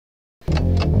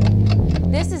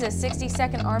This is a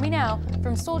 60-second Army Now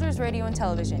from Soldiers Radio and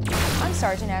Television. I'm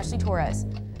Sergeant Ashleigh Torres.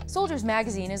 Soldiers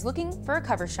Magazine is looking for a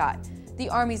cover shot. The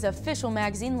Army's official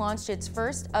magazine launched its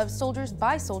first of Soldiers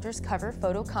by Soldiers cover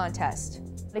photo contest.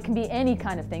 It can be any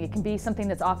kind of thing. It can be something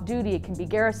that's off-duty, it can be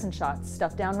garrison shots,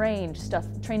 stuff downrange, stuff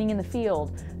training in the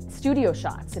field, studio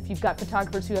shots if you've got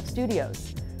photographers who have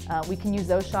studios. We can use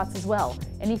those shots as well.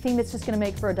 Anything that's just going to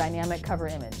make for a dynamic cover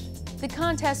image. The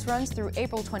contest runs through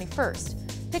April 21st.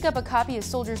 Pick up a copy of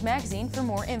Soldiers Magazine for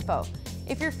more info.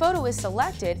 If your photo is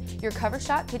selected, your cover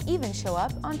shot could even show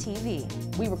up on TV.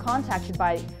 We were contacted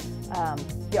by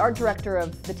the art director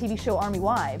of the TV show Army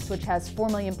Wives, which has 4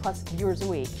 million plus viewers a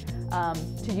week,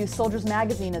 to use Soldiers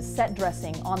Magazine as set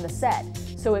dressing on the set.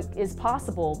 So it is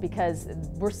possible, because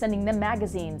we're sending them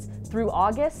magazines through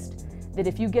August, that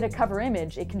if you get a cover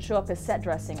image, it can show up as set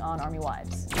dressing on Army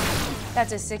Wives.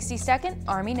 That's a 60-second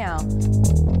Army Now.